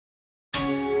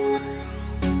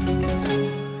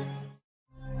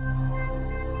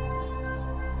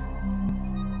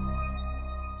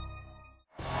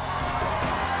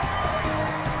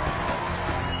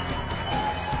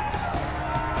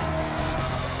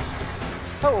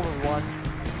Hello everyone,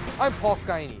 I'm Paul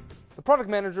Scaini, the product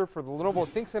manager for the Lenovo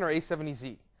ThinkCentre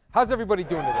A70z. How's everybody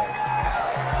doing today?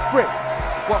 Great.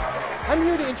 Well, I'm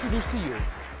here to introduce to you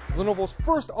Lenovo's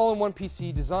first all-in-one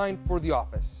PC designed for the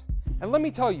office. And let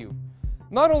me tell you,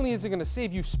 not only is it going to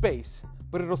save you space,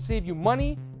 but it'll save you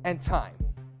money and time.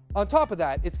 On top of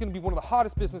that, it's going to be one of the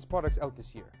hottest business products out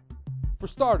this year. For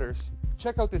starters,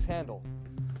 check out this handle.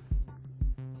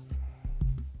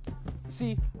 You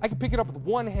see, I can pick it up with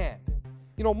one hand.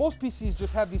 You know, most PCs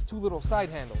just have these two little side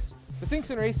handles. The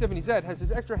ThinkCentre A70z has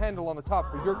this extra handle on the top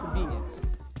for your convenience.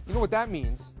 You know what that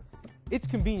means? It's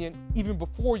convenient even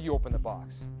before you open the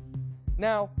box.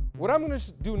 Now, what I'm going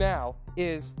to do now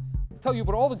is tell you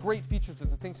about all the great features of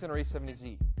the ThinkCentre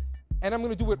A70z. And I'm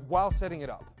going to do it while setting it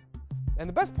up. And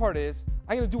the best part is,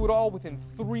 I'm going to do it all within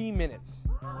 3 minutes.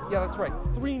 Yeah, that's right,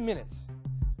 3 minutes.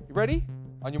 You ready?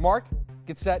 On your mark,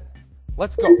 get set,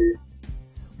 let's go.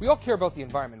 We all care about the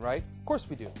environment, right? Of course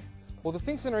we do. Well, the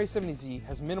ThinkCentre A70z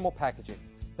has minimal packaging.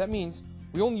 That means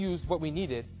we only used what we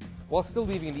needed while still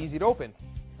leaving it easy to open.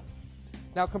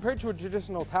 Now, compared to a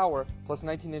traditional tower plus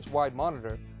 19-inch wide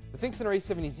monitor, the ThinkCentre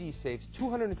A70z saves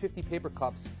 250 paper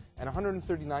cups and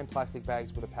 139 plastic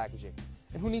bags with the packaging.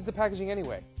 And who needs the packaging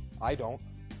anyway? I don't.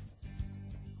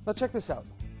 Now check this out.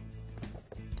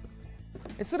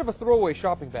 Instead of a throwaway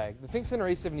shopping bag, the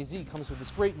ThinkCentre A70z comes with this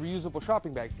great reusable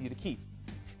shopping bag for you to keep.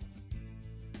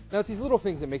 Now it's these little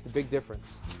things that make the big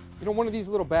difference. You know, one of these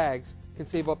little bags can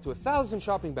save up to 1,000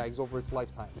 shopping bags over its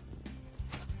lifetime.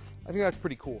 I think that's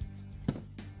pretty cool.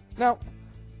 Now,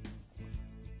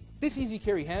 this easy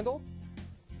carry handle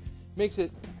makes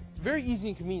it very easy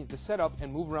and convenient to set up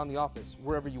and move around the office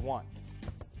wherever you want.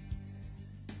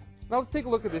 Now let's take a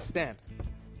look at this stand.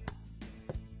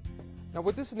 Now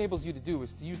what this enables you to do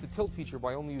is to use the tilt feature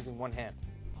by only using one hand.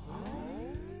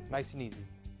 Nice and easy.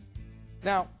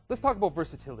 Now, let's talk about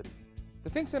versatility. The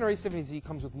ThinkCentre A70z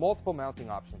comes with multiple mounting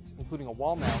options, including a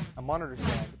wall mount, a monitor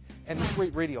stand, and this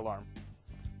great radio alarm.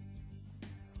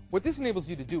 What this enables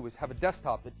you to do is have a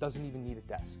desktop that doesn't even need a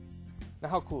desk. Now,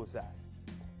 how cool is that?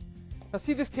 Now,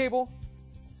 see this cable?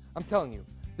 I'm telling you,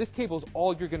 this cable is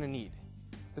all you're going to need.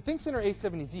 The ThinkCentre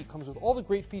A70z comes with all the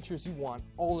great features you want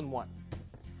all in one.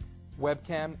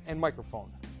 Webcam and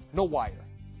microphone, no wire.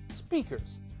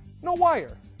 Speakers, no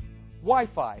wire.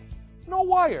 Wi-Fi, no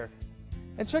wire.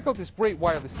 And check out this great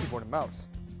wireless keyboard and mouse.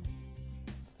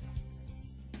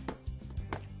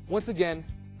 Once again,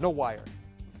 no wire.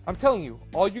 I'm telling you,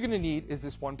 all you're going to need is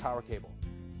this one power cable.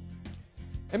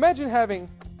 Imagine having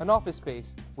an office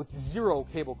space with zero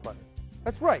cable clutter.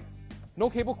 That's right, no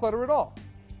cable clutter at all.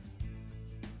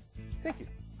 Thank you.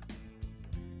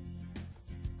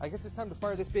 I guess it's time to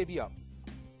fire this baby up.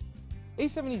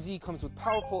 A70z comes with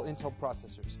powerful Intel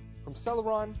processors, from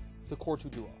Celeron to Core 2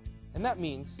 Duo. And that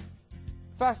means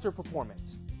faster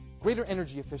performance, greater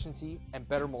energy efficiency, and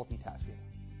better multitasking.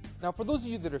 Now, for those of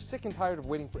you that are sick and tired of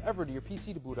waiting forever to your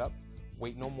PC to boot up,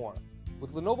 wait no more.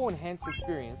 With Lenovo Enhanced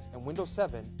Experience and Windows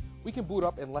 7, we can boot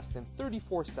up in less than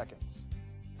 34 seconds.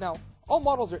 Now, all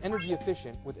models are energy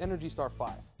efficient with Energy Star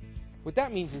 5. What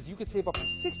that means is you could save up to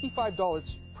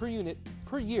 $65 per unit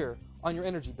per year on your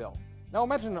energy bill. Now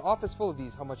imagine an office full of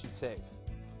these, how much you'd save.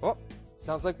 Oh,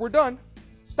 sounds like we're done.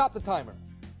 Stop the timer.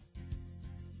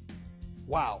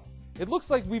 Wow, it looks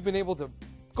like we've been able to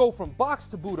go from box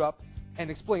to boot up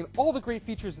and explain all the great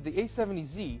features of the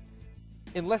A70z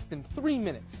in less than 3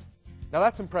 minutes. Now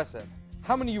that's impressive.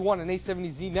 How many of you want an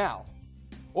A70z now?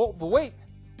 Oh, but wait,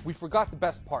 we forgot the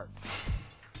best part.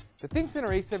 The ThinkCentre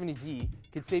A70z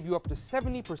can save you up to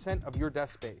 70% of your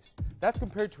desk space. That's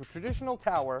compared to a traditional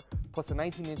tower plus a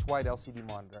 19-inch wide LCD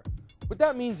monitor. What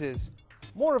that means is,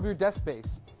 more of your desk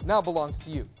space now belongs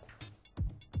to you.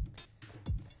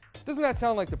 Doesn't that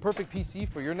sound like the perfect PC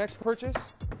for your next purchase?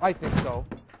 I think so.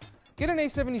 Get an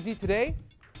A70z today,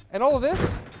 and all of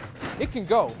this, it can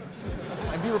go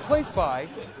and be replaced by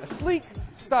a sleek,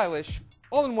 stylish,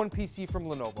 all-in-one PC from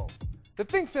Lenovo. The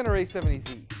ThinkCentre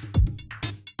A70z.